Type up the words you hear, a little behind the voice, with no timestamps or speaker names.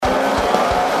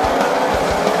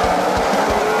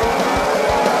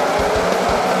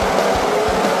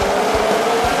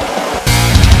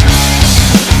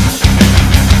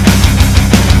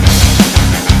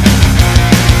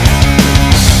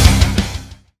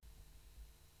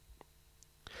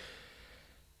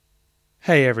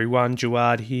Hey everyone,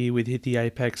 Jawad here with Hit the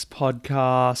Apex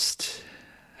podcast.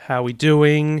 How we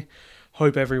doing?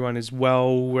 Hope everyone is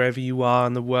well wherever you are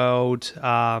in the world.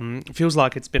 It feels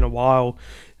like it's been a while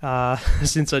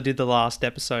since I did the last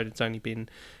episode. It's only been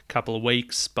a couple of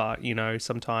weeks, but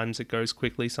sometimes it goes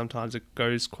quickly, sometimes it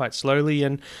goes quite slowly,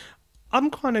 and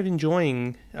I'm kind of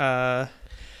enjoying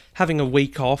having a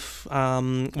week off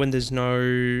when there's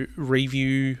no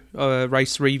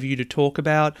race review to talk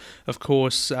about. Of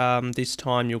course, this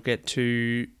time you'll get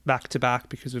to back-to-back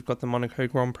because we've got the Monaco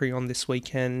Grand Prix on this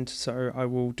weekend, so I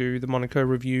will do the Monaco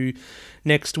review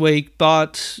next week.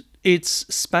 But it's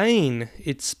Spain.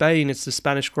 It's the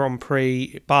Spanish Grand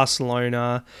Prix,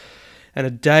 Barcelona, and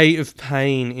a day of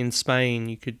pain in Spain.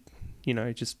 You could,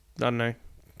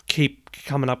 keep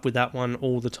coming up with that one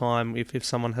all the time if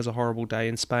someone has a horrible day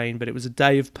in Spain. But it was a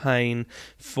day of pain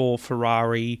for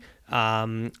Ferrari,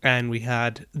 and we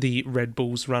had the Red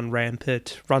Bulls run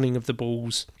rampant, running of the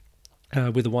Bulls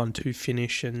with a 1-2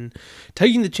 finish and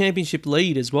taking the championship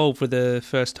lead as well for the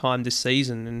first time this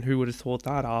season. And who would have thought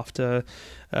that after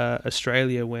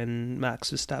Australia, when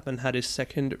Max Verstappen had his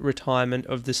second retirement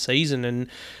of the season. And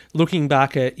looking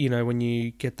back at, when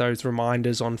you get those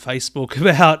reminders on Facebook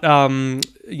about,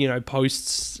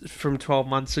 posts from 12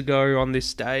 months ago on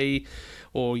this day,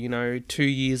 or, 2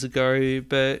 years ago,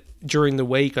 but during the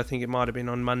week, I think it might have been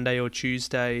on Monday or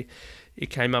Tuesday, it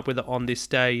came up with it on this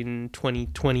day in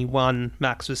 2021,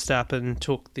 Max Verstappen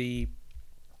took the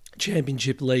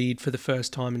championship lead for the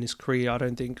first time in his career. I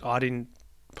didn't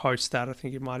post that. I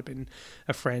think it might have been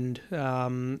a friend,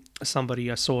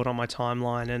 somebody. I saw it on my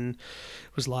timeline and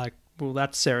was like, well,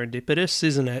 that's serendipitous,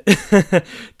 isn't it?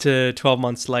 To 12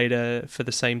 months later for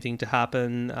the same thing to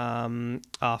happen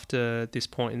after this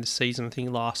point in the season. I think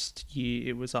last year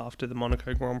it was after the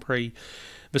Monaco Grand Prix,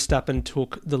 Verstappen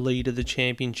took the lead of the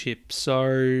championship.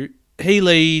 So he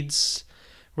leads,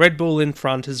 Red Bull in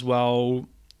front as well.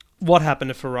 What happened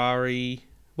to Ferrari?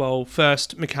 Well,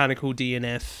 first, mechanical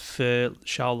DNF for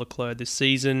Charles Leclerc this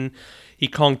season. He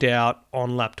conked out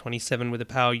on lap 27 with a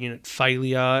power unit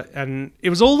failure, and it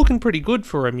was all looking pretty good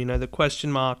for him. The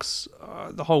question marks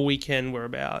the whole weekend were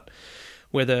about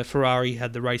whether Ferrari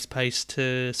had the race pace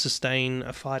to sustain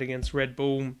a fight against Red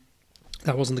Bull.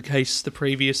 That wasn't the case the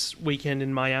previous weekend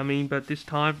in Miami, but this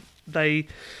time they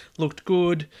looked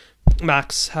good.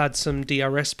 Max had some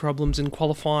DRS problems in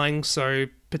qualifying, so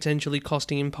potentially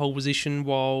costing him pole position,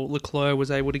 while Leclerc was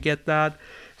able to get that.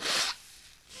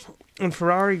 And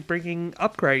Ferrari bringing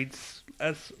upgrades,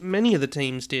 as many of the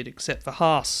teams did, except for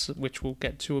Haas, which we'll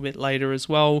get to a bit later as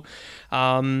well.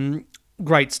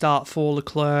 Great start for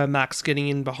Leclerc, Max getting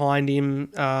in behind him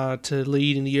to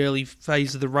lead in the early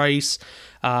phase of the race.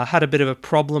 Had a bit of a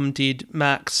problem, did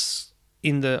Max,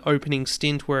 in the opening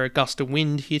stint, where a gust of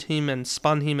wind hit him and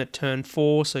spun him at turn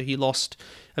 4, so he lost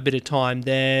a bit of time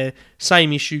there.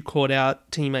 Same issue caught out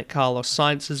teammate Carlos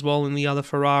Sainz as well in the other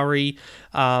Ferrari.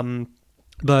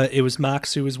 But it was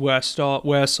Max who was worse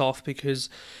off because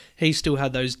he still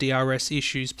had those DRS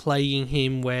issues plaguing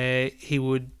him, where he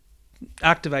would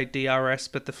activate DRS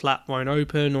but the flap won't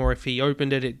open, or if he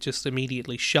opened it, it just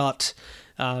immediately shut.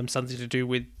 Something to do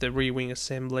with the rear wing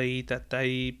assembly that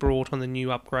they brought on the new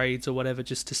upgrades or whatever,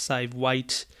 just to save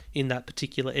weight in that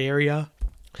particular area.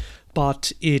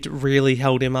 But it really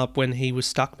held him up when he was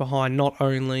stuck behind not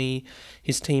only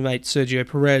his teammate Sergio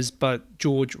Perez, but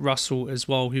George Russell as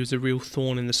well, who was a real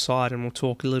thorn in the side, and we'll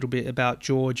talk a little bit about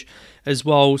George as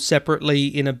well separately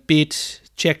in a bit.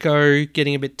 Checo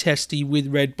getting a bit testy with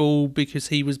Red Bull because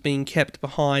he was being kept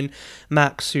behind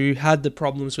Max, who had the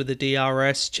problems with the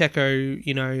DRS.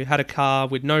 Checo, had a car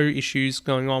with no issues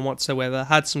going on whatsoever,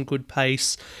 had some good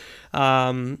pace.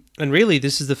 And really,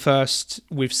 this is the first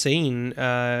we've seen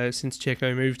since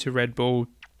Checo moved to Red Bull,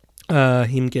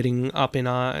 him getting up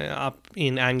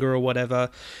in anger or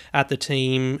whatever at the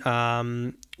team.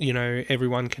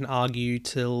 Everyone can argue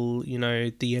till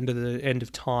the end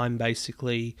of time,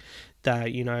 basically, that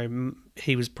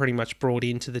he was pretty much brought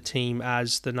into the team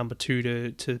as the number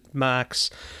 2 to Max.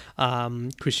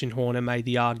 Christian Horner made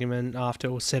the argument after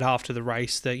the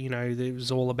race that it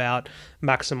was all about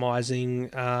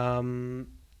maximising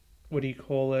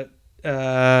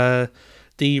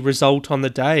the result on the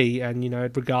day,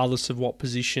 and regardless of what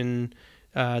position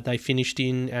they finished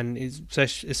in, and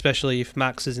especially if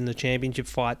Max is in the championship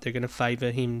fight, they're going to favour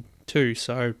him too.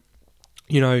 So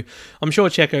I'm sure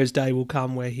Checo's day will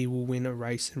come where he will win a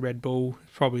race in Red Bull,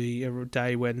 probably a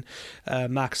day when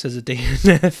Max has a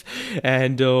DNF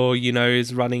or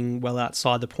is running well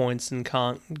outside the points and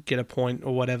can't get a point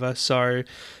or whatever. So,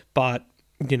 but,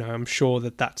 I'm sure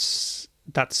that's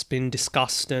that's been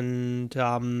discussed and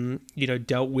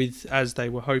dealt with as they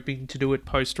were hoping to do it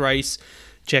post race.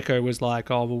 Checo was like,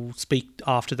 "Oh, we'll speak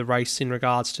after the race in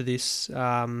regards to this." So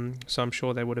I'm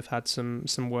sure they would have had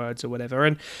some words or whatever.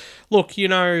 And look,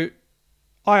 I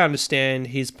understand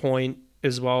his point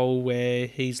as well, where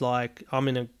he's like, "I'm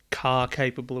in a car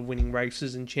capable of winning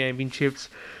races and championships.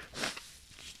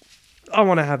 I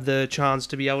want to have the chance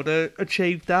to be able to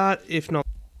achieve that, if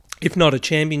not a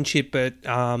championship, but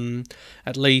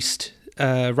at least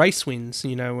race wins,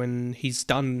 and he's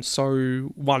done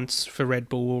so once for Red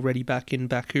Bull already back in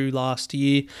Baku last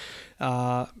year,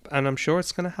 and I'm sure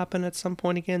it's going to happen at some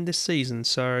point again this season.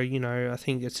 So, I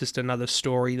think it's just another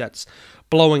story that's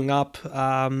blowing up.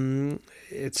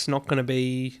 It's not going to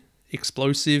be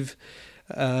explosive.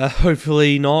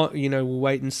 Hopefully not. We'll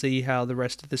wait and see how the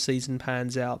rest of the season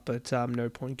pans out, but no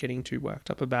point getting too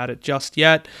worked up about it just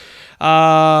yet.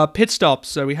 Pit stops.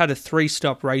 So we had a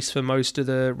 3-stop race for most of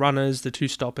the runners. The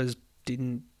 2-stoppers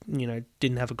didn't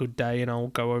have a good day, and I'll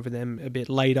go over them a bit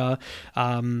later.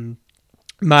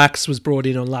 Max was brought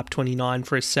in on lap 29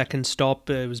 for his second stop.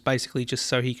 It was basically just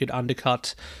so he could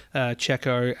undercut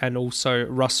Checo and also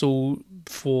Russell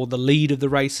for the lead of the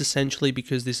race, essentially,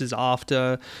 because this is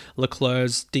after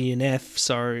Leclerc's DNF,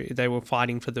 so they were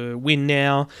fighting for the win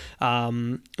now.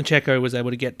 Checo was able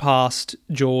to get past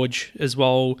George as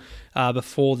well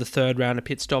before the third round of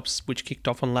pit stops, which kicked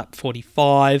off on lap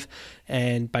 45.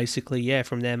 And basically,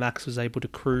 from there, Max was able to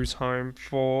cruise home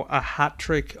for a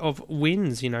hat-trick of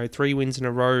wins. 3 wins in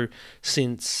a row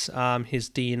since his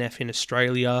DNF in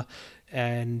Australia.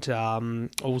 And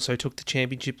also took the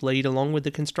championship lead along with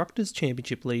the Constructors'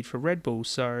 Championship lead for Red Bull.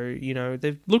 So,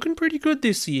 they're looking pretty good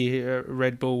this year,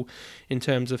 Red Bull, in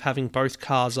terms of having both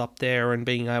cars up there and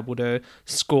being able to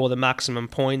score the maximum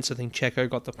points. I think Checo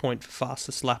got the point for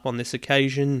fastest lap on this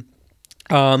occasion.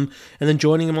 And then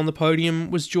joining him on the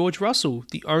podium was George Russell,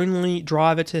 the only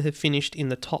driver to have finished in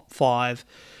the top 5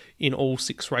 in all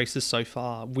 6 races so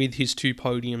far, with his 2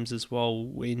 podiums as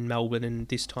well in Melbourne and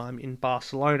this time in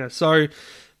Barcelona. So,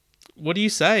 what do you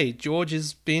say? George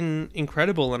has been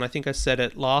incredible, and I think I said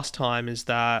it last time, is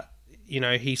that,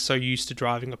 he's so used to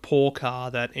driving a poor car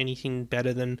that anything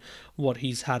better than what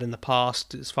he's had in the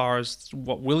past, as far as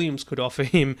what Williams could offer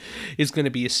him, is going to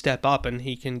be a step up, and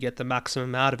he can get the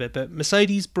maximum out of it. But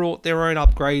Mercedes brought their own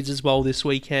upgrades as well this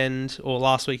weekend, or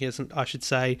last weekend, I should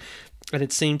say, and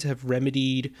it seemed to have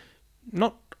remedied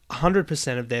not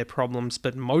 100% of their problems,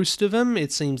 but most of them.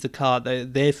 It seems the car,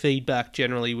 their feedback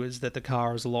generally was that the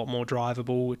car is a lot more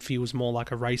drivable. It feels more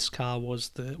like a race car, was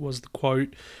the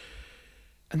quote.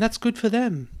 And that's good for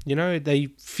them. They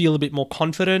feel a bit more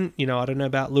confident. I don't know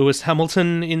about Lewis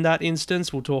Hamilton in that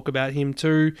instance. We'll talk about him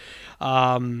too.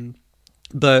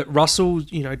 But Russell,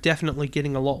 definitely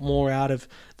getting a lot more out of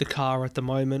the car at the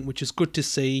moment, which is good to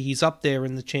see. He's up there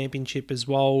in the championship as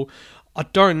well. I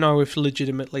don't know if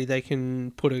legitimately they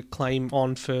can put a claim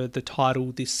on for the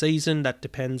title this season. That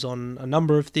depends on a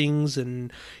number of things,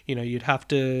 and you'd have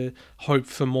to hope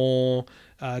for more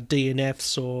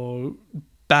DNFs or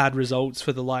bad results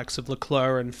for the likes of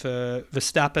Leclerc and for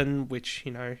Verstappen, which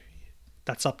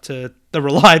that's up to the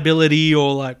reliability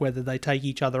or like whether they take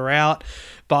each other out.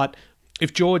 But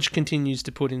if George continues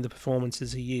to put in the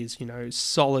performances he is,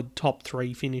 solid top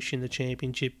 3 finish in the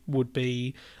championship would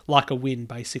be like a win,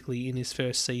 basically, in his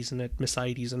first season at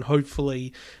Mercedes. And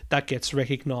hopefully that gets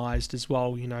recognised as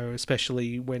well,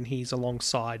 especially when he's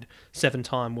alongside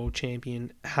 7-time world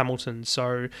champion Hamilton.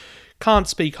 So can't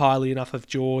speak highly enough of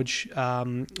George,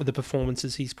 the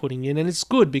performances he's putting in. And it's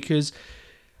good because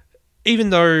even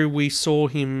though we saw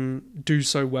him do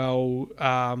so well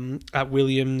at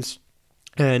Williams,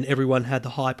 and everyone had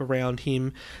the hype around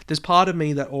him, there's part of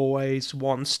me that always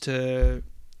wants to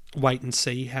wait and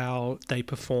see how they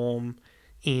perform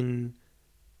in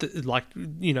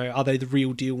are they the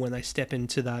real deal when they step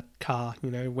into that car,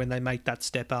 when they make that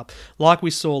step up. Like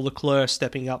we saw Leclerc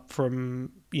stepping up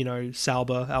from,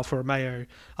 Sauber, Alfa Romeo,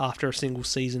 after a single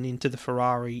season into the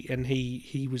Ferrari, and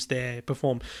he was there,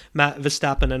 performed. Matt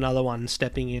Verstappen, another one,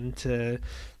 stepping into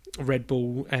Red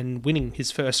Bull and winning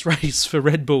his first race for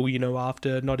Red Bull,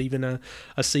 after not even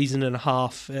a season and a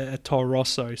half at Toro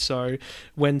Rosso. So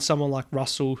when someone like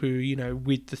Russell, who,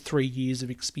 with the 3 years of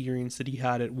experience that he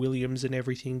had at Williams and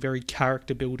everything, very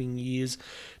character building years,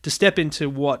 to step into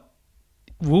what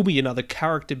will be another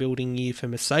character building year for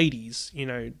Mercedes,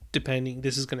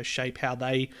 this is going to shape how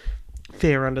they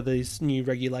fare under these new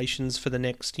regulations for the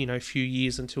next, few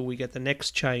years until we get the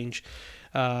next change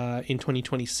in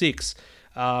 2026.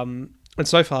 And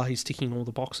so far he's ticking all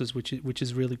the boxes, which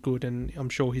is really good, and I'm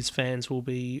sure his fans will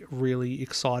be really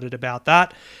excited about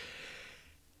that.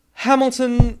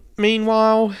 Hamilton,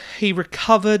 meanwhile, he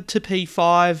recovered to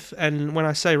P5, and when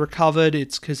I say recovered,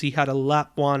 it's because he had a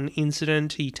lap 1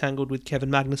 incident. He tangled with Kevin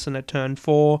Magnussen at turn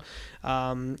 4.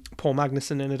 Paul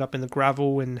Magnussen ended up in the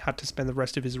gravel and had to spend the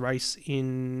rest of his race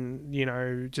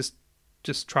in, just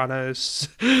trying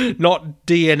to not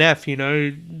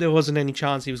DNF, there wasn't any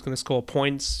chance he was going to score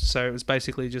points, so it was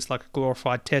basically just like a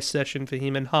glorified test session for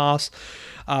him and Haas.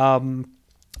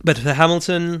 But for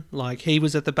Hamilton, he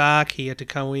was at the back, he had to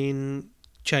go in,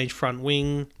 change front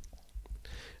wing,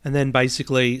 and then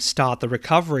basically start the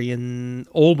recovery. And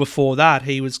all before that,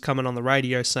 he was coming on the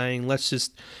radio saying, let's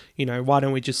just, why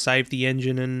don't we just save the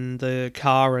engine and the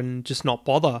car and just not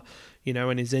bother?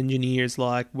 And his engineer's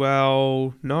like,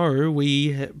 well, no,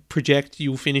 we project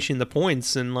you'll finish in the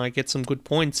points and get some good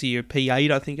points here. P8,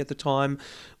 I think at the time,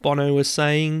 Bono was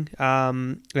saying,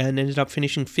 and ended up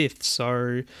finishing 5th.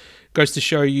 So goes to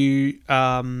show you,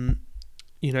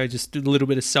 just a little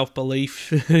bit of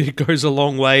self-belief goes a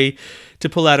long way to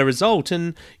pull out a result.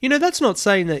 And, that's not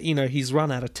saying that, he's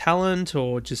run out of talent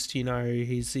or just,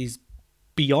 he's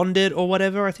beyond it or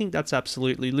whatever. I think that's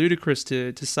absolutely ludicrous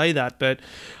to say that. But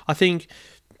I think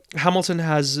Hamilton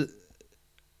has,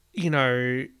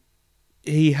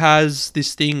 he has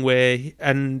this thing where,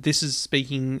 and this is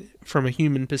speaking from a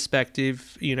human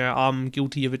perspective, I'm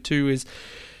guilty of it too, is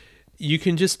you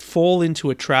can just fall into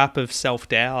a trap of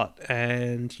self-doubt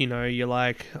and, you're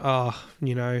like, I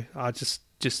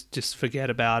just forget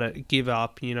about it, give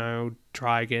up,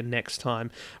 try again next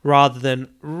time, rather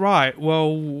than, right,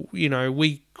 well,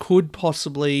 we could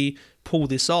possibly pull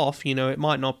this off, it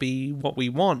might not be what we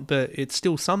want, but it's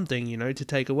still something, to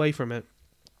take away from it.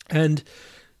 And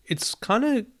it's kind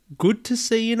of good to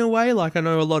see in a way. I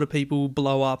know a lot of people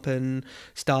blow up and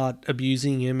start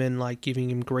abusing him and giving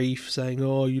him grief, saying,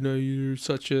 oh, you're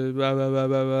such a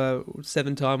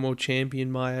 7-time world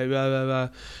champion,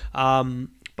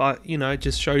 but it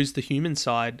just shows the human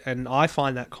side. And I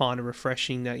find that kind of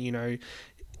refreshing that,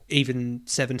 even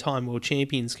 7-time world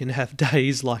champions can have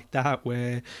days like that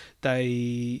where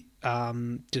they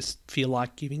just feel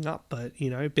like giving up. But,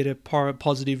 a bit of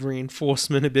positive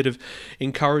reinforcement, a bit of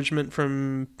encouragement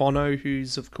from Bono,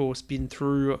 who's, of course, been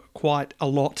through quite a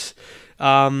lot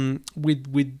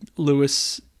with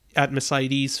Lewis at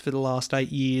Mercedes for the last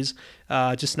 8 years,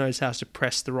 just knows how to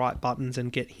press the right buttons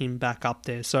and get him back up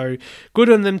there. So good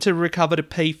on them to recover to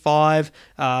P5.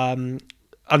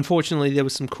 Unfortunately, there were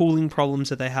some cooling problems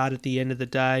that they had at the end of the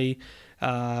day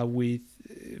with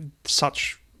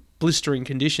such blistering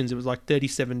conditions. It was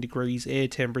 37 degrees air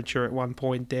temperature at one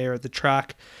point there at the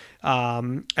track,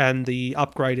 and the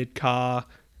upgraded car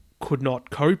could not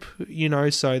cope,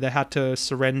 so they had to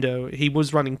surrender. He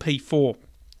was running P4.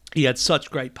 He had such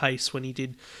great pace when he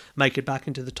did make it back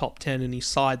into the top 10 and he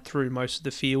sighed through most of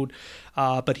the field,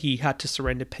 but he had to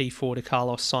surrender P4 to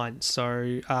Carlos Sainz.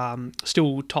 So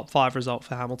still top 5 result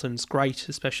for Hamilton is great,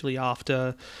 especially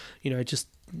after, just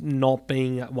not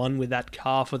being at one with that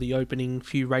car for the opening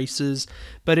few races.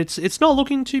 But it's not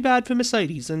looking too bad for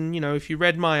Mercedes. And, if you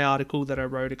read my article that I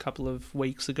wrote a couple of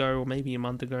weeks ago or maybe a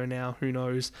month ago now, who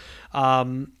knows,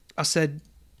 I said,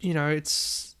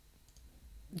 it's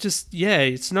just,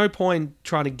 it's no point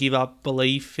trying to give up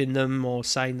belief in them or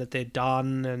saying that they're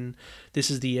done and this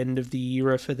is the end of the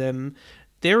era for them.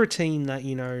 They're a team that,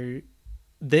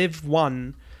 they've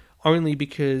won only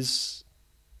because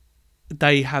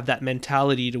they have that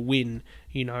mentality to win.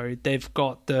 They've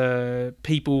got the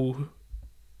people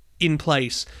in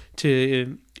place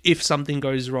to, if something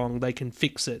goes wrong, they can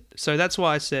fix it. So that's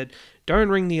why I said, don't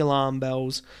ring the alarm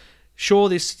bells. Sure,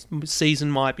 this season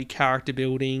might be character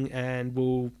building and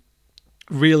will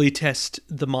really test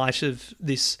the might of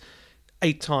this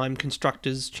 8-time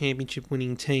Constructors' Championship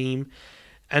winning team.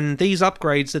 And these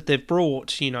upgrades that they've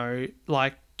brought,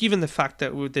 given the fact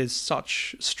that there's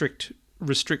such strict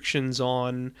restrictions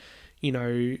on,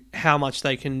 how much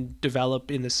they can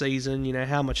develop in the season,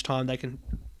 how much time they can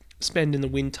spend in the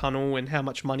wind tunnel and how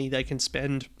much money they can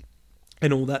spend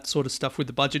and all that sort of stuff with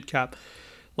the budget cap.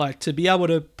 To be able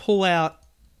to pull out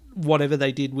whatever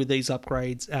they did with these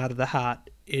upgrades out of the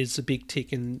hat is a big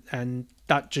tick, and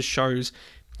that just shows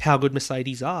how good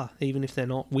Mercedes are, even if they're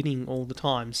not winning all the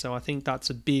time. So I think that's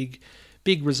a big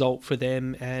result for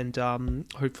them, and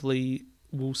hopefully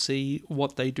we'll see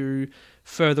what they do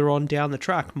further on down the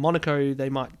track. Monaco,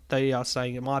 they are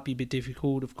saying it might be a bit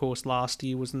difficult. Of course, last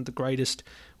year wasn't the greatest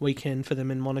weekend for them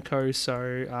in Monaco,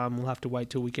 so we'll have to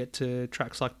wait till we get to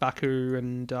tracks like Baku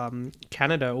and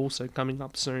Canada also coming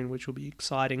up soon, which will be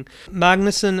exciting.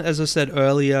 Magnussen, as I said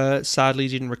earlier, sadly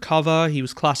didn't recover. He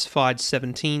was classified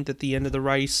 17th at the end of the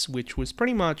race, which was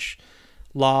pretty much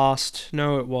last.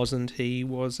 No, it wasn't. He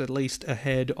was at least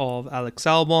ahead of Alex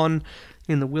Albon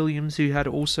in the Williams, who had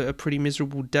also a pretty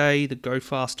miserable day. The Go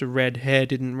Faster red hair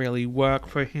didn't really work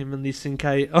for him on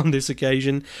this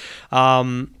occasion.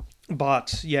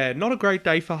 But yeah, not a great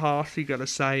day for Haas, you got to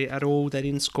say, at all. They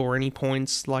didn't score any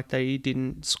points, like they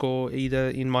didn't score either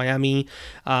in Miami.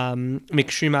 Mick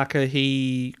Schumacher,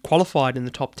 he qualified in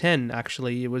the top 10,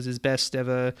 actually. It was his best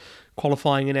ever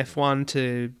qualifying in F1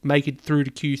 to make it through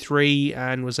to Q3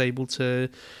 and was able to,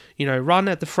 run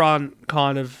at the front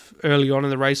kind of early on in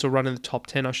the race, or run in the top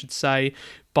 10, I should say.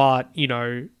 But,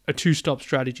 a two-stop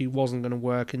strategy wasn't going to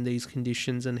work in these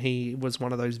conditions, and he was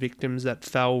one of those victims that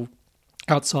fell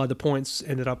outside the points,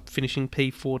 ended up finishing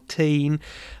P14.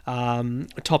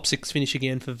 A top 6 finish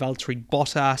again for Valtteri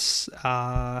Bottas.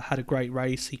 Had a great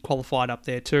race. He qualified up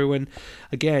there too. And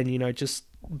again, just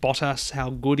Bottas, how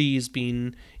good he's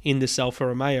been in this Alfa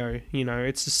Romeo.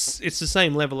 It's the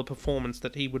same level of performance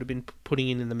that he would have been putting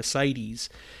in the Mercedes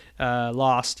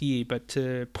last year, but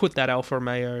to put that Alfa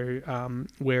Romeo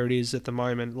where it is at the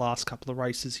moment, last couple of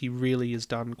races, he really has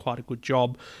done quite a good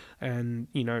job, and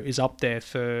is up there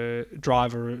for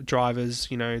drivers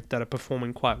that are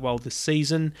performing quite well this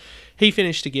season. He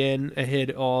finished again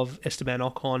ahead of Esteban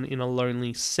Ocon in a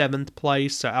lonely 7th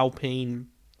place. So Alpine,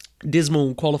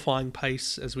 dismal qualifying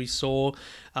pace, as we saw,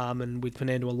 and with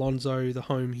Fernando Alonso, the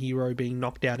home hero, being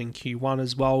knocked out in Q1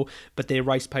 as well, but their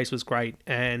race pace was great,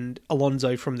 and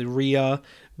Alonso from the rear,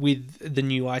 with the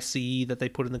new ICE that they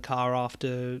put in the car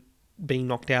after being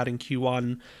knocked out in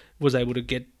Q1, was able to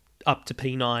get up to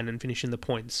P9 and finish in the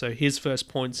points. So his first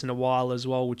points in a while as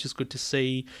well, which is good to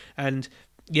see. And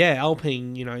yeah,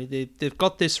 Alpine, they've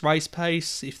got this race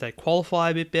pace. If they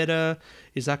qualify a bit better,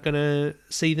 is that going to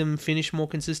see them finish more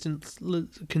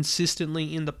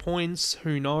consistently in the points?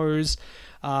 Who knows?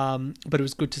 But it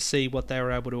was good to see what they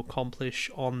were able to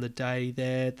accomplish on the day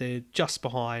there. They're just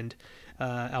behind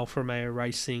Alfa Romeo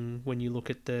Racing when you look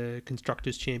at the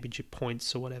Constructors' Championship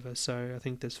points or whatever. So I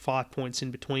think there's 5 points in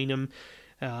between them.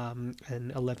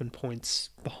 And 11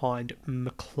 points behind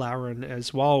McLaren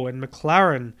as well. And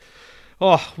McLaren,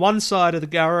 one side of the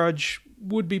garage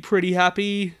would be pretty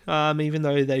happy, even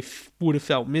though they would have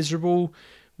felt miserable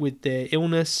with their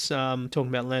illness. Talking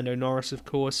about Lando Norris, of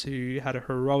course, who had a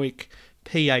heroic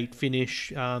P8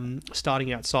 finish,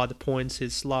 starting outside the points.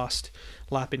 His last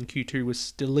lap in Q2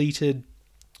 was deleted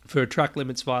for a track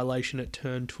limits violation at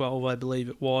turn 12, I believe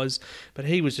it was. But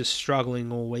he was just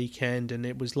struggling all weekend, and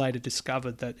it was later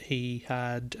discovered that he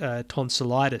had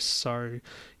tonsillitis. So,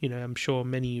 I'm sure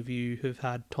many of you have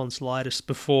had tonsillitis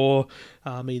before,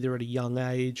 either at a young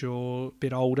age or a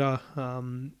bit older,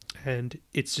 and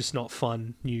it's just not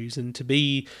fun news. And to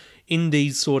be in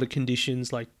these sort of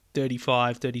conditions, like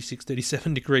 35, 36,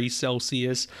 37 degrees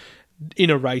Celsius, in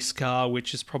a race car,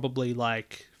 which is probably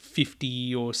like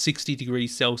 50 or 60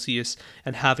 degrees Celsius,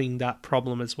 and having that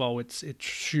problem as well,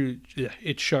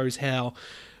 it shows how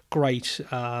great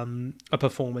a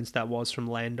performance that was from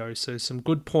Lando. So some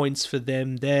good points for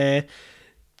them there.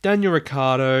 Daniel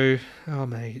Ricciardo, oh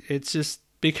mate, it's just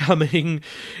becoming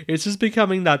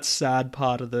that sad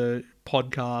part of the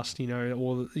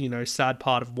podcast, or sad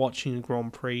part of watching a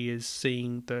Grand Prix is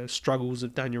seeing the struggles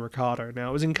of Daniel Ricciardo. Now,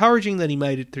 it was encouraging that he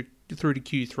made it through to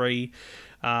Q3.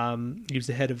 He was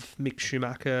ahead of Mick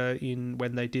Schumacher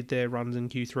when they did their runs in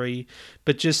Q3,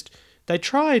 but just they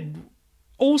tried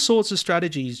all sorts of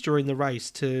strategies during the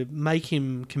race to make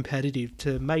him competitive,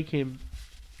 to make him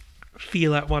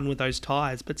feel at one with those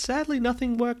tyres, but sadly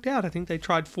nothing worked out. I think they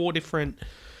tried 4 different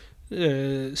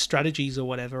strategies or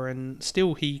whatever, and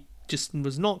still he just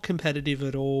was not competitive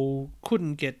at all,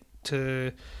 couldn't get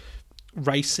to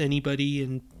race anybody,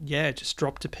 and just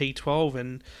dropped to P12.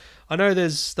 And I know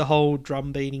there's the whole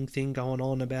drum beating thing going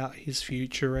on about his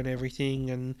future and everything,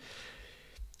 and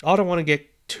I don't want to get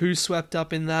too swept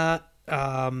up in that,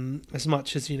 as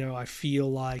much as, I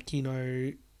feel like,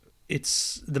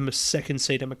 it's the second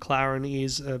seat at McLaren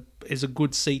is a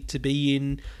good seat to be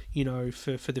in,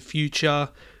 for the future.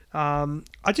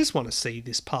 I just want to see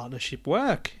this partnership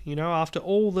work, after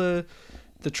all the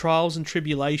trials and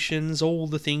tribulations, all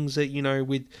the things that,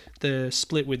 with the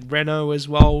split with Renault as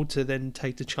well, to then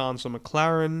take the chance on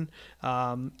McLaren.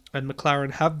 And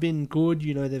McLaren have been good,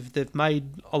 they've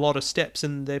made a lot of steps,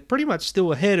 and they're pretty much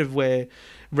still ahead of where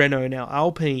Renault and now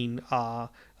Alpine are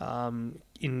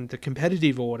in the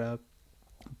competitive order.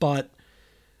 But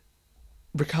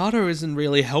Ricciardo isn't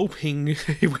really helping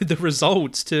with the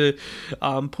results to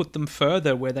put them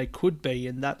further where they could be,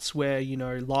 and that's where,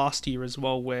 last year as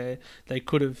well, where they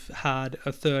could have had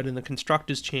a third in the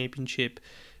Constructors' Championship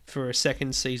for a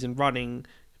second season running,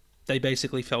 they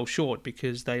basically fell short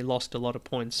because they lost a lot of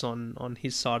points on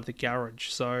his side of the garage.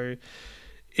 So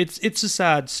it's a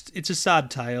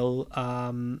sad tale.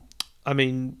 I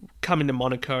mean, coming to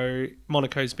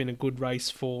Monaco's been a good race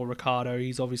for Ricciardo.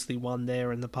 He's obviously won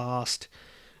there in the past.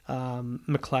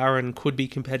 McLaren could be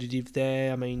competitive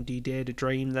there. I mean, do you dare to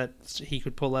dream that he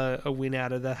could pull a win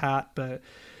out of the hat? But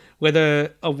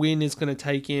whether a win is going to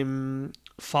take him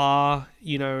far,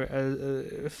 is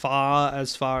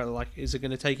it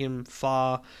going to take him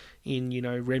far in,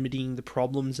 remedying the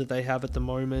problems that they have at the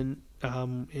moment,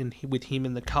 with him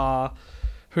in the car?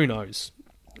 Who knows?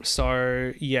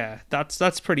 So yeah,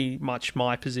 that's pretty much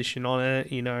my position on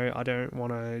it. I don't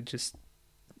want to just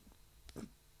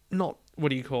not, what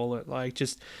do you call it? Like,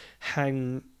 just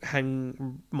hang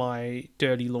my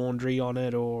dirty laundry on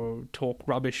it or talk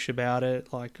rubbish about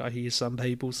it, like I hear some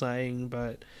people saying.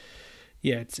 But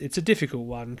yeah, it's a difficult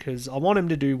one because I want him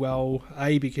to do well.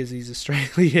 A, because he's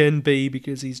Australian. B,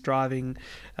 because he's driving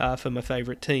for my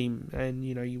favourite team, and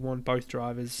you want both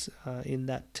drivers in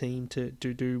that team to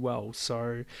do well.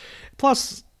 So,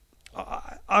 plus,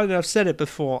 I've said it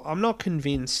before, I'm not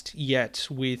convinced yet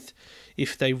with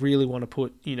if they really want to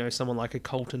put, someone like a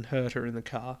Colton Herta in the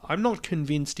car. I'm not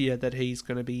convinced yet that he's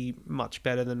going to be much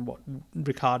better than what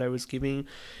Ricciardo is giving.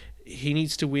 He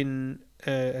needs to win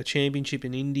a championship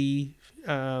in Indy,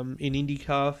 in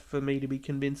IndyCar, for me to be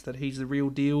convinced that he's the real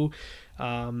deal.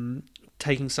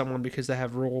 Taking someone because they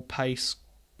have raw pace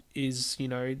is,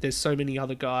 there's so many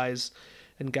other guys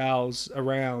and gals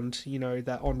around,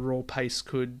 that on raw pace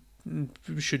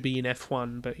should be in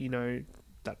F1, but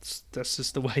that's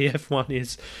just the way F1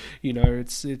 is.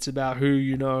 It's about who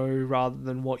you know rather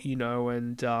than what you know,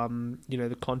 and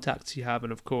the contacts you have.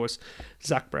 And of course,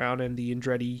 Zach Brown and the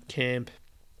Andretti camp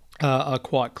are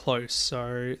quite close,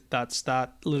 so that's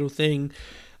that little thing.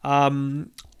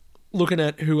 Looking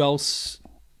at who else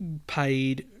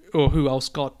paid or who else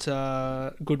got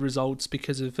good results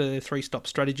because of a three-stop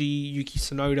strategy, Yuki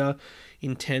Tsunoda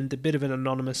in 10th, a bit of an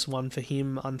anonymous one for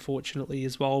him, unfortunately,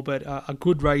 as well, but a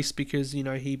good race because,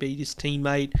 he beat his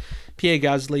teammate. Pierre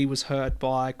Gasly was hurt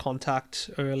by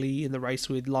contact early in the race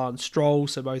with Lance Stroll,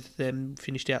 so both of them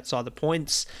finished outside the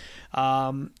points.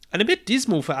 And a bit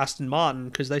dismal for Aston Martin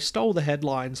because they stole the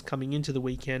headlines coming into the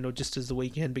weekend, or just as the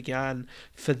weekend began,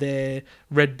 for their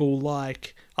Red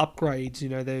Bull-like upgrades.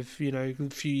 They've, a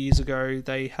few years ago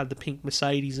they had the pink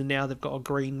Mercedes, and now they've got a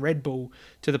green Red Bull,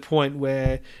 to the point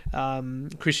where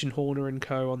Christian Horner and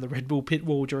co on the Red Bull pit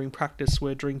wall during practice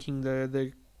were drinking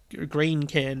the green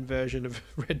can version of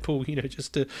Red Bull,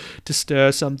 just to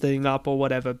stir something up or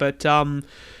whatever. But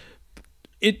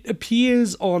it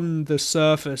appears on the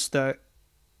surface that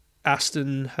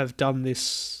Aston have done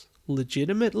this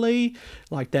legitimately.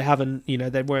 Like, they haven't,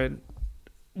 they weren't,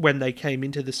 when they came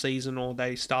into the season or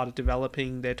they started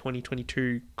developing their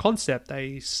 2022 concept,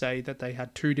 they say that they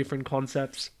had two different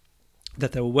concepts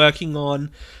that they were working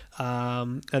on,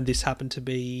 and this happened to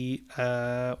be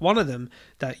one of them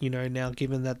that, now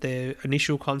given that their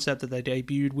initial concept that they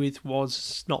debuted with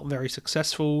was not very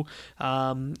successful,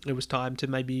 it was time to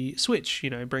maybe switch,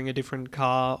 bring a different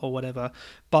car or whatever.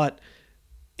 But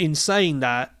in saying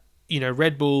that,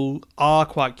 Red Bull are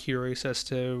quite curious as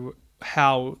to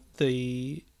how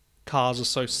the cars are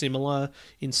so similar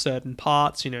in certain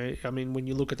parts. When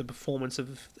you look at the performance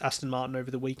of Aston Martin over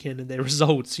the weekend and their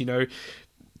results,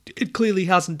 it clearly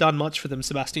hasn't done much for them.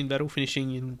 Sebastian Vettel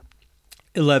finishing in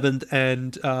 11th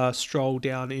and Stroll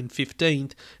down in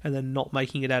 15th, and then not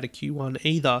making it out of Q1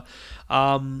 either.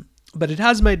 But it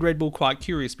has made Red Bull quite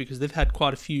curious because they've had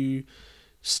quite a few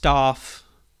staff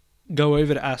go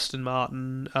over to Aston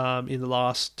Martin in the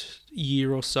last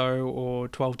year or so, or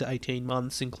 12 to 18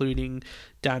 months, including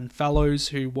Dan Fallows,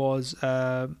 who was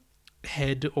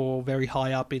head or very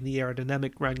high up in the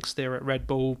aerodynamic ranks there at Red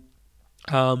Bull.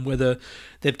 Whether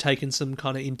they've taken some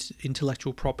kind of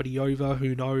intellectual property over,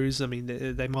 who knows? I mean,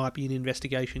 there might be an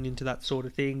investigation into that sort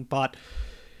of thing, but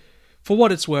for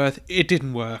what it's worth, it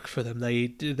didn't work for them.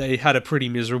 They had a pretty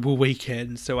miserable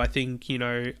weekend. So I think,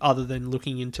 other than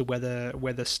looking into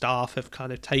whether staff have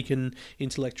kind of taken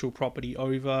intellectual property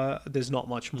over, there's not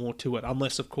much more to it.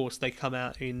 Unless, of course, they come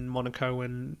out in Monaco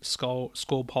and score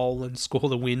pole and score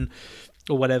the win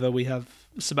or whatever. We have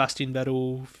Sebastian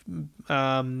Vettel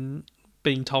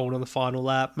being told on the final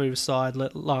lap, move aside,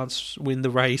 let Lance win the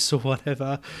race or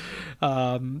whatever.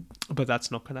 But that's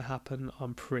not going to happen,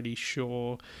 I'm pretty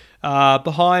sure.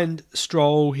 Behind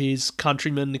Stroll, his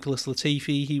countryman, Nicholas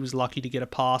Latifi, he was lucky to get a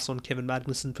pass on Kevin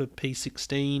Magnussen for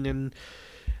P16. And,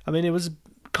 I mean, it was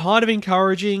kind of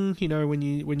encouraging, when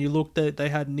you looked at, they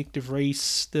had Nick De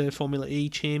Vries, the Formula E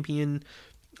champion,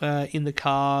 in the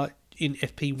car in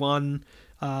FP1.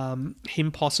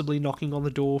 him possibly knocking on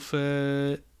the door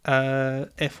for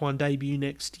F1 debut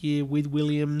next year with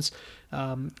Williams.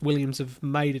 Williams have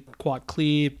made it quite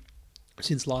clear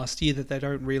since last year that they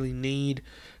don't really need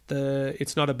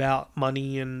it's not about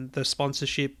money and the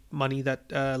sponsorship money that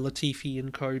Latifi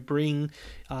and co bring.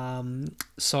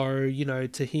 So, you know,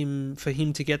 for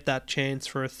him to get that chance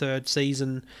for a third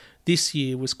season this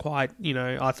year was quite, you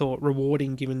know, I thought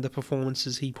rewarding given the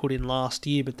performances he put in last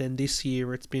year, but then this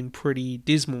year it's been pretty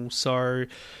dismal. So,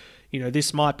 you know,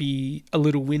 this might be a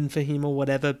little win for him or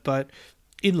whatever, but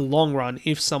in the long run,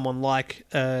 if someone like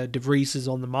De Vries is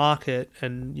on the market,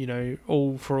 and, you know,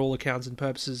 for all accounts and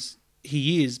purposes,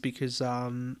 he is, because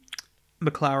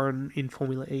McLaren in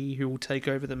Formula E, who will take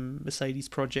over the Mercedes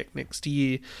project next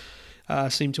year,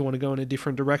 seem to want to go in a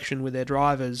different direction with their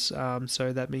drivers.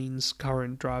 So that means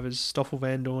current drivers Stoffel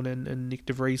Vandoorne and Nick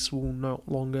De Vries will no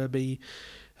longer be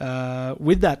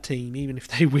with that team, even if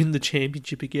they win the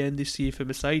championship again this year for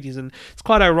Mercedes. And it's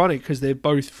quite ironic because they're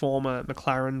both former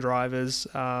McLaren drivers,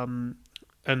 and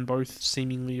both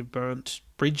seemingly have burnt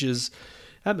bridges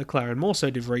at McLaren, more so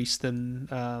De Vries than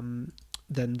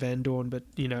Vandoorne. But,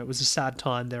 you know, it was a sad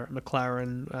time there at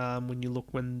McLaren when you look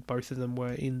when both of them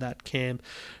were in that camp.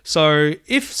 So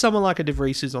if someone like a De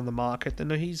Vries is on the market,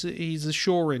 then he's a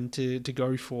sure in to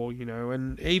go for, you know.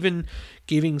 And even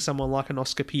giving someone like an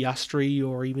Oscar Piastri,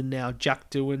 or even now Jack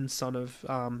Doohan, son of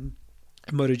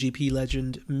MotoGP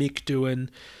legend Mick Doohan,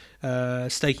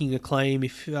 staking a claim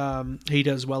if he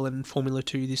does well in Formula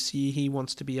 2 this year. He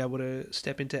wants to be able to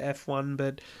step into F1,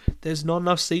 but there's not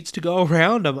enough seats to go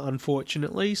around,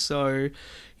 unfortunately. So,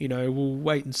 you know, we'll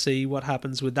wait and see what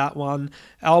happens with that one.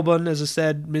 Albon, as I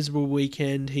said, miserable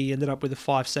weekend. He ended up with a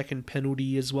 5-second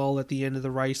penalty as well at the end of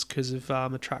the race because of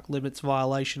a track limits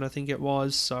violation, I think it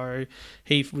was. So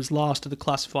he was last of the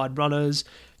classified runners.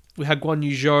 We had Guan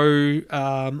Yu Zhou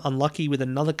unlucky with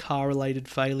another car-related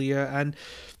failure. And,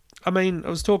 I mean, I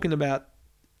was talking about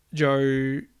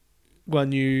Guan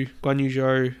Yu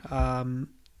Zhou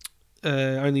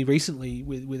only recently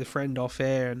with a friend off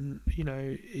air, and, you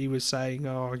know, he was saying,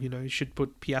 oh, you know, you should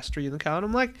put Piastri in the car. And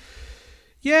I'm like,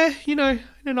 yeah, you know,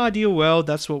 in an ideal world,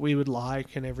 that's what we would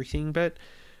like and everything. But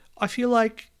I feel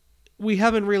like we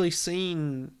haven't really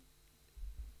seen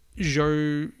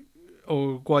Zhou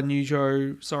or Guan Yu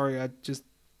Zhou. Sorry,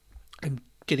 I'm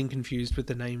getting confused with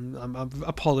the name.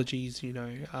 Apologies, you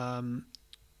know.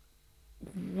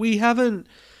 We haven't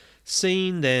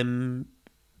seen them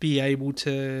be able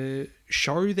to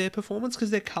show their performance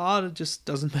because their car just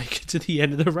doesn't make it to the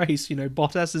end of the race. You know,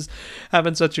 Bottas is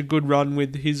having such a good run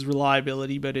with his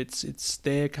reliability, but it's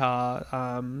their car,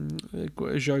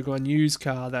 Zhou Guan Yu's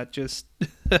car, that just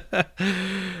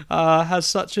has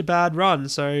such a bad run.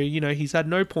 So, you know, he's had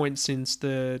no points since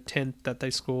the 10th that they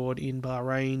scored in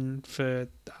Bahrain for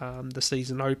the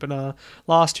season opener.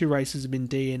 Last two races have been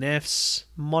DNFs.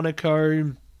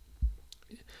 Monaco,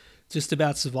 just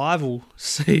about survival,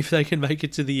 see if they can make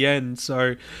it to the end.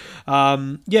 So,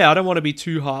 yeah, I don't want to be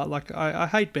too hard. Like, I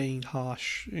hate being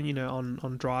harsh, you know,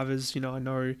 on drivers. You know, I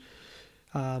know,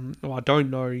 or I don't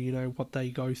know, you know, what they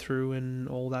go through and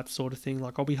all that sort of thing.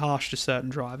 Like, I'll be harsh to certain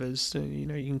drivers. You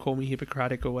know, you can call me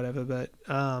Hippocratic or whatever, but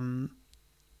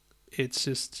it's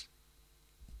just,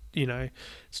 you know,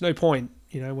 it's no point,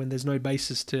 you know, when there's no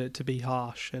basis to be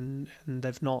harsh, and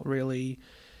they've not really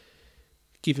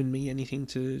given me anything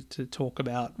to talk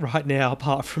about right now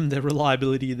apart from the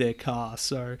reliability of their car.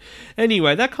 So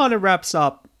anyway, that kind of wraps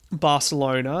up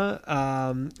Barcelona.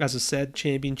 As I said,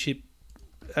 championship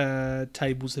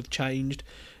tables have changed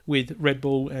with Red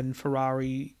Bull and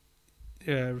Ferrari.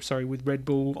 With Red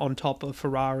Bull on top of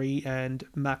Ferrari and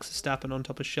Max Verstappen on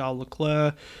top of Charles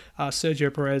Leclerc.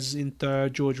 Sergio Perez in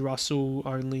third, George Russell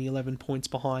only 11 points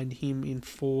behind him in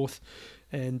fourth.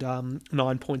 And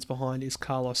 9 points behind is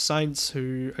Carlos Sainz,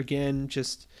 who, again,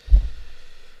 just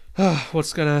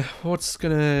what's gonna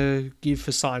give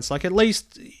for Sainz? Like, at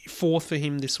least fourth for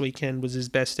him this weekend was his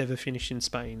best ever finish in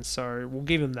Spain, so we'll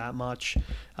give him that much.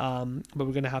 But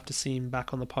we're gonna have to see him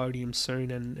back on the podium soon,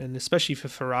 and especially for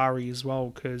Ferrari as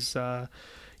well, because they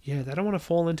don't want to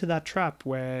fall into that trap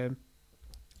where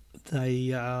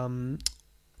they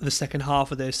the second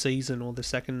half of their season or the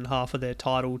second half of their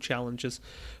title challenges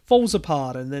falls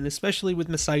apart. And then especially with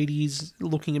Mercedes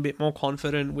looking a bit more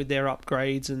confident with their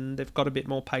upgrades, and they've got a bit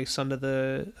more pace under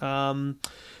the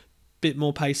bit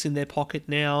more pace in their pocket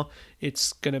now,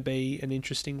 it's going to be an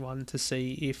interesting one to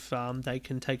see if they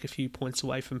can take a few points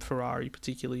away from Ferrari,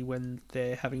 particularly when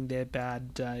they're having their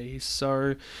bad days.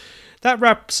 So that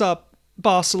wraps up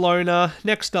Barcelona.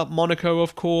 Next up, Monaco,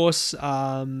 of course.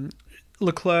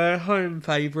 Leclerc, home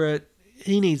favourite.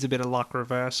 he needs a bit of luck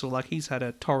reversal. Like, he's had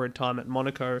a torrid time at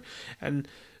Monaco, and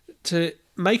to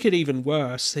make it even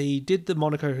worse, he did the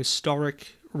Monaco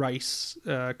Historic race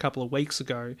a couple of weeks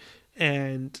ago,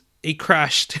 and he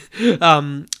crashed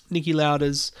Niki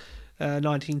Lauda's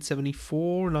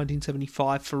 1974,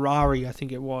 1975 Ferrari, I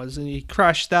think it was, and he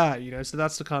crashed that, so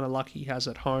that's the kind of luck he has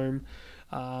at home.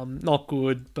 Not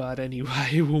good, but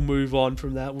anyway, we'll move on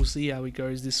from that. We'll see how he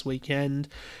goes this weekend,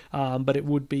 but it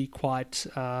would be quite,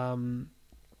 good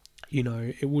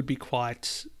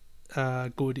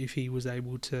if he was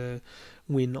able to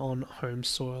win on home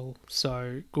soil.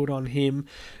 So good on him.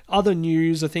 Other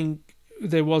news, I think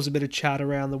there was a bit of chat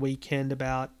around the weekend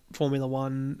about Formula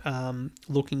One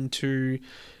looking to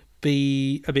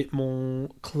be a bit more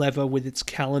clever with its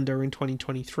calendar in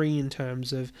 2023 in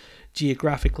terms of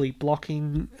geographically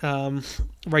blocking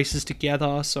races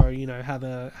together. So, have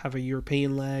a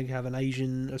European leg, have an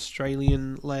Asian,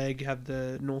 Australian leg, have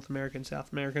the North American,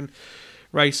 South American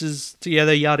races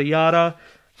together, yada yada.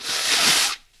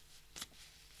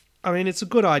 I mean, it's a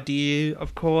good idea,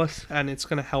 of course, and it's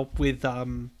going to help with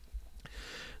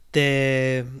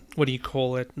their,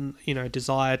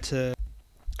 desire to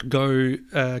go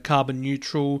carbon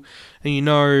neutral.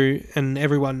 And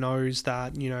everyone knows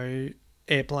that,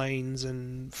 airplanes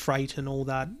and freight and all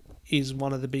that is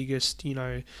one of the biggest,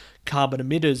 carbon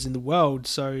emitters in the world.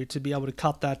 So to be able to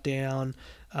cut that down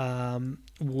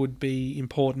would be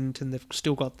important, and they've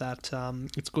still got that.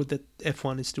 It's good that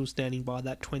F1 is still standing by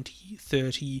that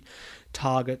 2030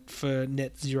 target for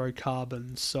net zero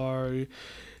carbon. So,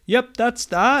 yep, that's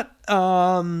that.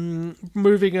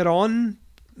 Moving it on.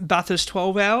 Bathurst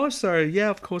 12 hours. So, yeah,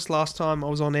 of course, last time I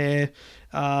was on air,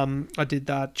 I did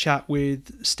that chat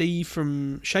with Steve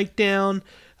from Shakedown.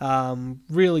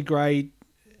 Really great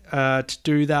to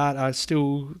do that. I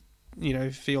still,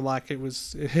 feel like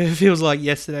it feels like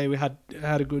yesterday we had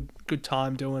a good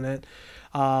time doing it.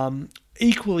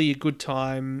 Equally a good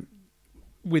time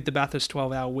with the Bathurst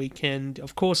 12-hour weekend.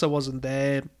 Of course, I wasn't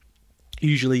there.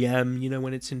 Usually am,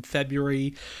 when it's in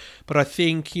February. But I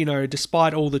think,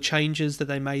 despite all the changes that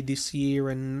they made this year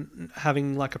and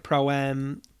having like a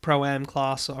Pro-Am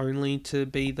class only to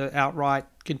be the outright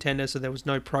contender, so there was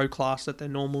no Pro class that there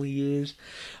normally is,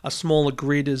 a smaller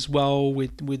grid as well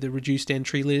with a reduced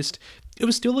entry list, it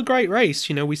was still a great race.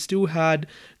 We still had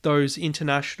those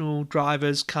international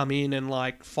drivers come in and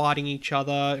like fighting each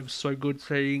other. It was so good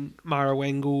seeing Maro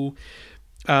Engel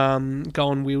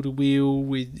going wheel to wheel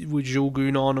with Jules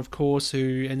Gounon, of course,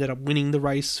 who ended up winning the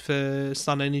race for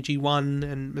Sun Energy One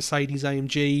and Mercedes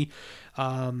AMG.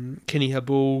 Kenny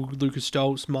Habul, Lucas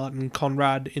Stoltz, Martin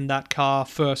Conrad in that car,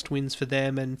 first wins for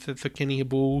them, and for Kenny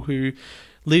Habul, who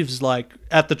lives like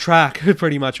at the track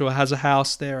pretty much, or has a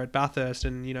house there at Bathurst,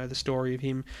 and the story of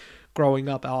him growing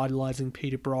up idolizing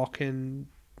Peter Brock and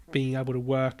being able to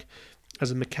work as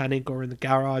a mechanic or in the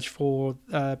garage for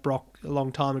Brock a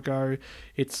long time ago.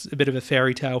 It's a bit of a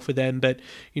fairy tale for them, but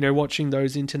watching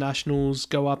those internationals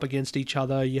go up against each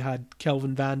other, you had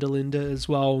Kelvin van der Linde as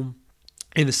well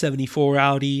in the 74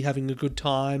 Audi having a good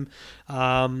time.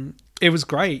 It was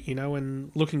great,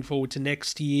 and looking forward to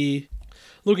next year.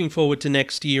 Looking forward to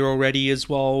next year already as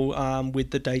well, with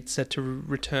the date set to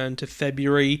return to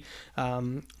February.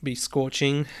 Be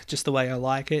scorching, just the way I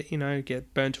like it,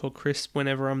 get burnt to a crisp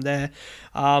whenever I'm there.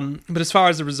 But as far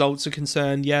as the results are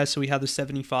concerned, so we had the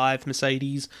 75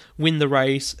 Mercedes win the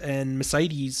race, and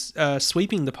Mercedes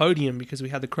sweeping the podium because we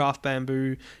had the Craft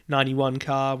Bamboo 91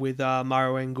 car with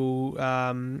Maro Engel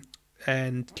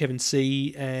and Kevin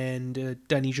C. and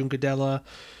Danny Juncadella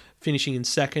finishing in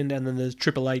second, and then the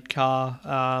 888 car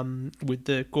with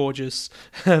the gorgeous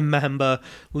Mamba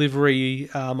livery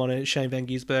on it, Shane Van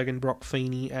Gisbergen, Brock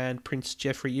Feeney, and Prince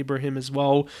Jeffrey Ibrahim as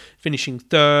well, finishing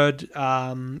third.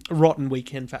 Rotten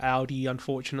weekend for Audi,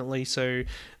 unfortunately. So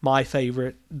my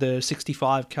favourite, the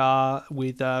 65 car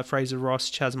with Fraser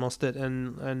Ross, Chaz Mostert,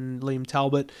 and Liam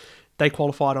Talbot, they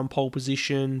qualified on pole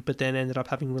position, but then ended up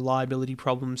having reliability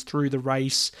problems through the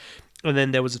race. And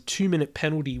then there was a 2-minute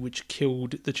penalty which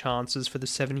killed the chances for the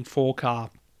 74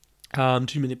 car.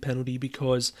 2-minute penalty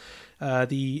because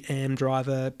the AM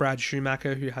driver, Brad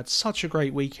Schumacher, who had such a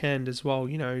great weekend as well,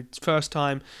 first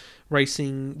time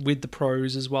racing with the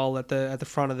pros as well at the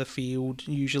front of the field.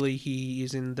 Usually he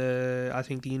is in the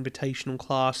invitational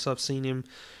class. I've seen him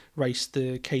raced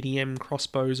the KTM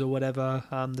crossbows or whatever,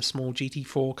 the small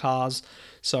GT4 cars.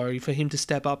 So for him to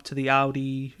step up to the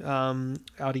Audi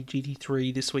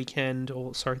GT3 this weekend,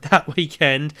 that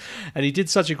weekend, and he did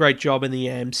such a great job in the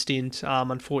AM stint.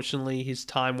 Unfortunately, his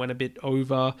time went a bit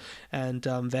over, and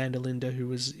Van der Linde, who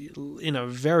was in a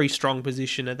very strong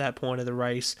position at that point of the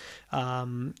race,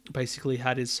 basically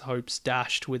had his hopes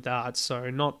dashed with that. So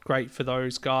not great for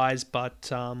those guys, but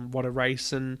what a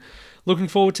race, and looking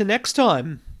forward to next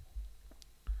time.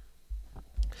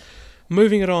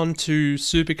 Moving it on to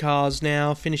supercars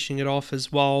now, finishing it off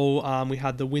as well. We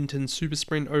had the Winton Super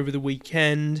Sprint over the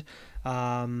weekend,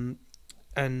 and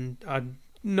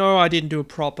I didn't do a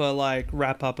proper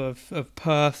wrap up of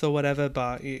Perth or whatever,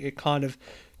 but it kind of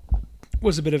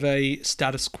was a bit of a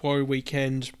status quo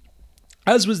weekend,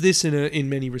 as was this in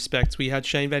many respects. We had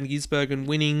Shane Van Gisbergen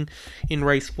winning in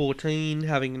race 14,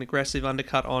 having an aggressive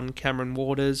undercut on Cameron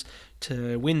Waters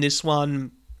to win this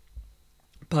one.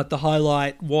 But the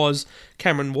highlight was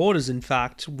Cameron Waters, in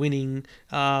fact, winning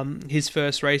his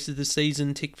first race of the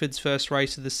season, Tickford's first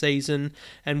race of the season,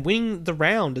 and winning the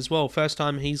round as well. First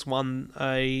time he's won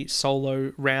a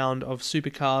solo round of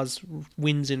supercars,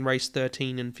 wins in race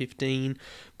 13 and 15.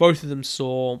 Both of them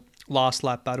saw last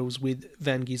lap battles with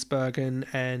Van Gisbergen,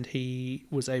 and he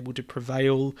was able to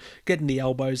prevail, getting the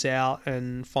elbows out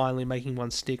and finally making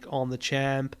one stick on the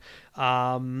champ.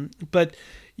 But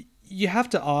you have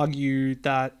to argue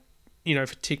that,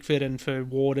 for Tickford and for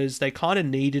Waters, they kind of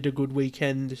needed a good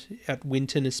weekend at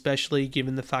Winton, especially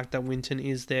given the fact that Winton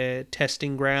is their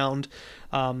testing ground.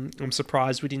 I'm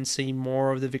surprised we didn't see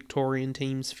more of the Victorian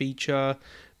teams feature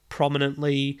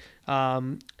prominently,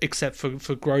 except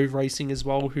for Grove Racing as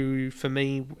well, who, for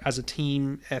me, as a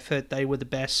team effort, they were the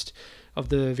best of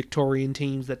the Victorian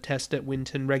teams that test at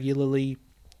Winton regularly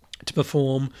to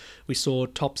perform. We saw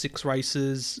top 6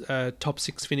 races, top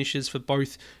 6 finishes for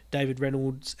both David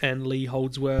Reynolds and Lee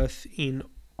Holdsworth in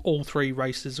all 3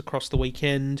 races across the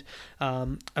weekend.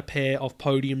 A pair of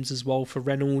podiums as well for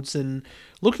Reynolds, and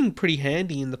looking pretty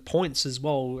handy in the points as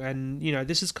well. And,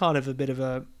 this is kind of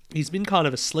he's been kind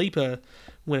of a sleeper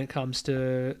when it comes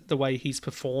to the way he's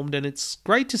performed, and it's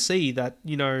great to see that,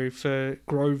 for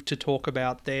Grove to talk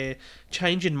about their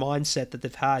change in mindset that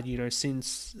they've had,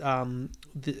 since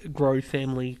the Grove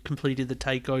family completed the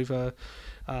takeover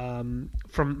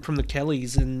from the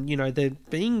Kellys, and, they're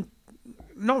being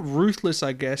not ruthless,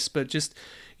 I guess, but just,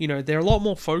 they're a lot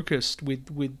more focused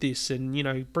with this,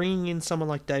 and, bringing in someone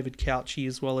like David Couchy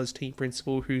as well as team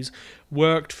principal, who's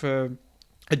worked for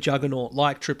a juggernaut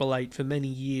like Triple Eight for many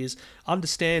years,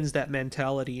 understands that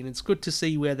mentality, and it's good to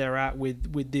see where they're at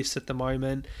with this at the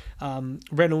moment.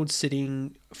 Reynolds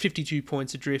sitting 52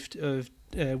 points adrift of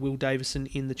Will Davison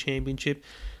in the championship.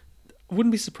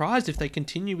 Wouldn't be surprised if they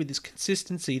continue with this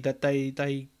consistency, that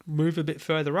they move a bit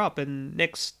further up, and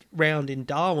next round in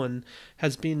Darwin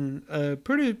has been a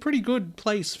pretty good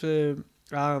place for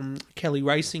Kelly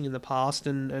Racing in the past,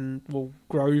 and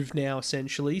Grove now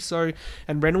essentially. So,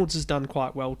 and Reynolds has done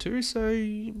quite well too. So,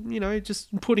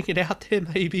 just putting it out there,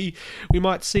 maybe we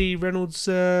might see Reynolds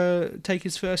take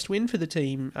his first win for the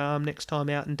team next time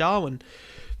out in Darwin.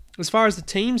 As far as the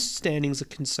team's standings are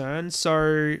concerned,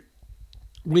 so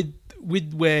with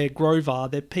where Grove are,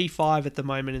 they're P5 at the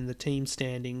moment in the team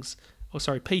standings.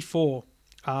 P4.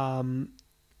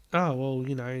 Oh, well,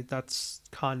 that's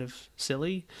kind of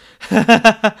silly. They've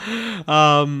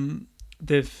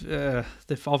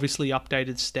obviously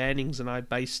updated standings, and I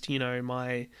based,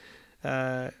 my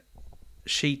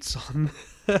sheets on.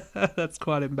 That's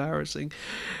quite embarrassing.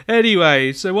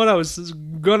 Anyway, so what I was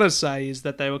gonna say is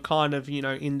that they were kind of,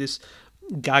 in this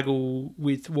gaggle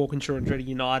with Walkinshaw Andretti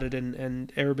United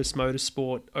and Erebus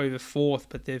Motorsport over 4th,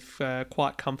 but they've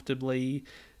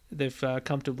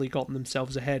comfortably gotten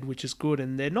themselves ahead, which is good,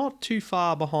 and they're not too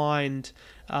far behind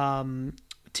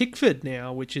Tickford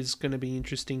now, which is going to be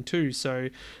interesting too. So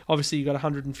obviously you got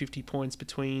 150 points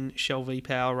between Shell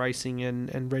V-Power Racing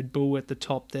and Red Bull at the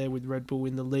top there, with Red Bull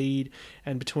in the lead,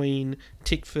 and between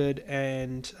Tickford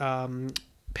and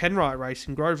Penrite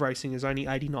Racing, Grove Racing is only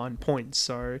 89 points.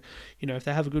 So, if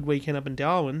they have a good weekend up in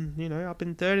Darwin, up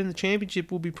in 3rd in the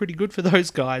championship will be pretty good for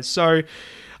those guys. So,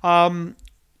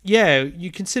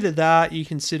 you consider that. You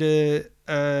consider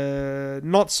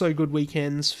not so good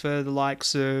weekends for the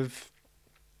likes of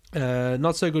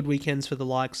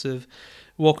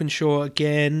Walkinshaw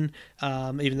again.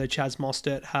 Even though Chaz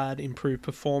Mostert had improved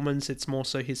performance, it's more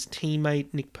so his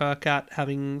teammate Nick Percat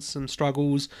having some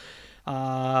struggles.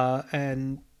 After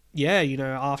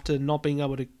not being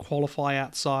able to qualify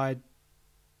outside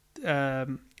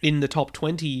in the top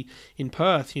 20 in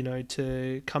Perth,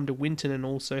 to come to Winton and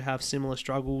also have similar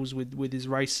struggles with his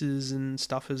races and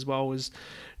stuff as well was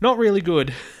not really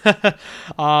good.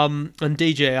 And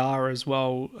DJR as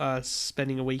well,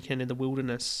 spending a weekend in the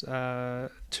wilderness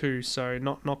too, so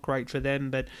not great for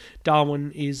them. But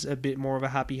Darwin is a bit more of a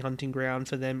happy hunting ground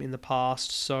for them in the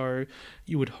past, so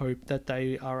you would hope that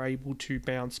they are able to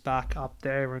bounce back up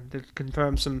there and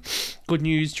confirm some good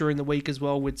news during the week as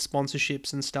well with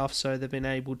sponsorships and stuff, so they've been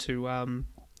able to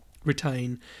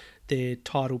retain their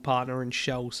title partner in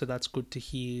Shell, so that's good to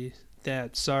hear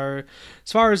that. So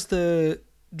as far as the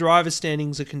driver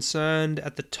standings are concerned,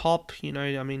 at the top, do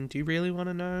you really want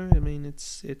to know?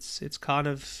 It's kind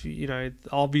of, the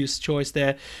obvious choice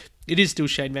there. It is still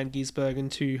Shane Van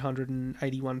Gisbergen,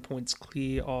 281 points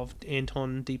clear of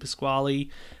Anton De Pasquale,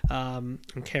 and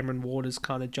Cameron Waters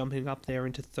kind of jumping up there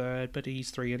into third, but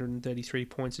he's 333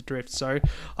 points adrift. So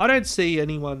I don't see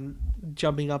anyone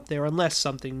jumping up there unless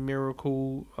something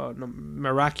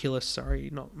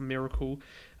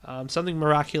something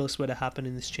miraculous were to happen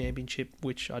in this championship,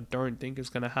 which I don't think is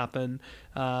going to happen.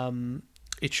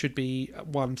 It should be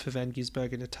one for Van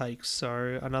Gisbergen to take.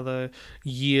 So another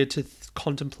year to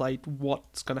contemplate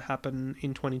what's going to happen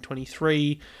in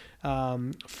 2023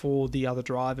 for the other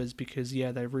drivers, because,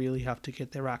 they really have to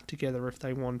get their act together if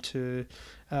they want to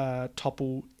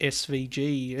topple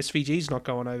SVG. SVG's not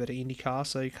going over to IndyCar,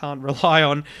 so you can't rely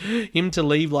on him to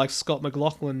leave like Scott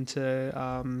McLaughlin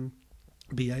to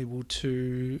be able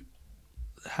to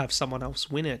have someone else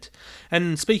win it.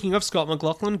 And speaking of Scott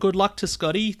McLaughlin, good luck to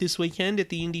Scotty this weekend at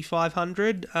the Indy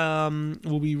 500.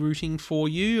 We'll be rooting for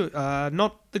you.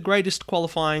 Not the greatest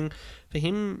qualifying for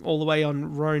him, all the way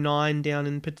on row 9 down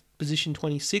in position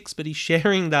 26, but he's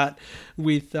sharing that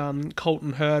with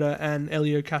Colton Herta and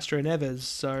Elio Castroneves.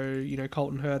 So,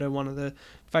 Colton Herta, one of the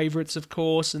favourites, of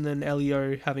course, and then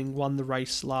Elio having won the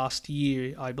race last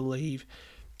year, I believe,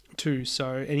 too.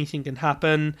 So anything can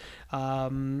happen.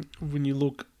 When you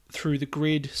look through the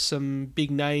grid, some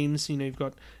big names, you've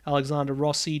got Alexander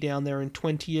Rossi down there in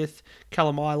 20th,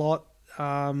 Callum Ilott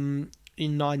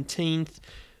in 19th,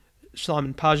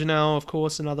 Simon Pagenaud, of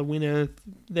course, another winner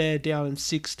there, down in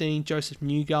 16th, Joseph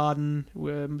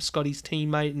Newgarden, Scotty's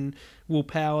teammate, and Will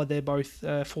Power, they're both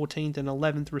 14th and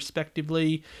 11th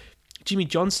respectively. Jimmy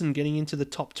Johnson getting into the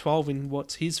top 12 in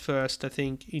what's his first, I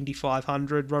think, Indy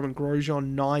 500. Roman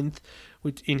Grosjean 9th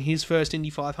in his first Indy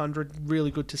 500.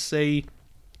 Really good to see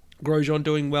Grosjean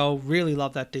doing well. Really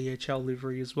love that DHL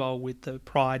livery as well with the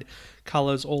Pride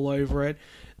colours all over it.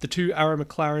 The two Arrow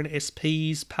McLaren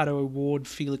SPs, Pato O'Ward,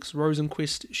 Felix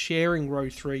Rosenquist, sharing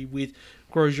row 3 with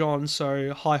Grosjean,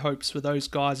 so high hopes for those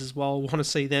guys as well. Want to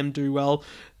see them do well.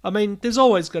 There's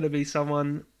always going to be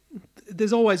someone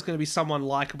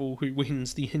likeable who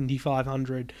wins the Indy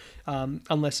 500,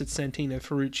 unless it's Santino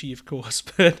Ferrucci, of course,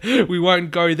 but we won't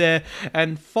go there.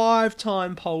 And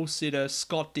 5-time pole sitter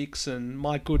Scott Dixon,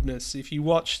 my goodness, if you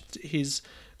watched his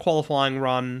qualifying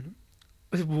run,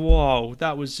 whoa,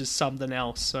 that was just something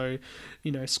else. So,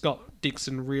 Scott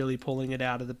Dixon really pulling it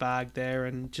out of the bag there,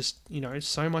 and just,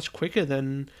 so much quicker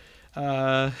than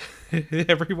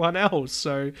everyone else.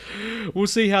 So we'll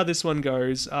see how this one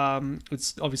goes.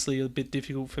 It's obviously a bit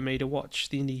difficult for me to watch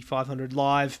the Indy 500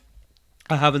 live.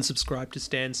 I haven't subscribed to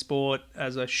Stan Sport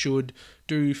as I should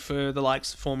do for the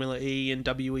likes of Formula E and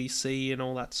WEC and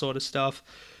all that sort of stuff.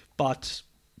 But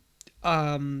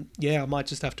I might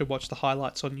just have to watch the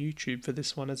highlights on YouTube for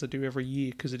this one, as I do every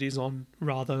year, because it is on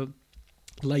rather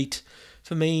late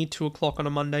for me, 2 o'clock on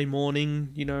a Monday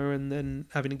morning, and then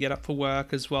having to get up for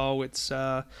work as well. It's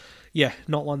not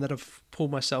one that I've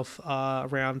pulled myself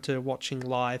around to watching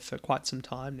live for quite some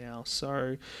time now.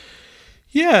 So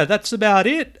that's about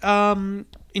it.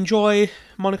 Enjoy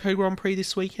Monaco Grand Prix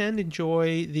this weekend.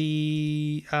 Enjoy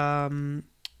the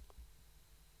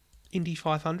Indy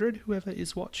 500, whoever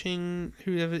is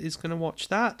going to watch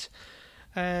that.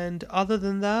 And other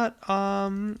than that,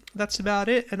 that's about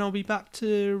it. And I'll be back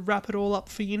to wrap it all up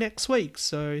for you next week.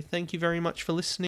 So thank you very much for listening.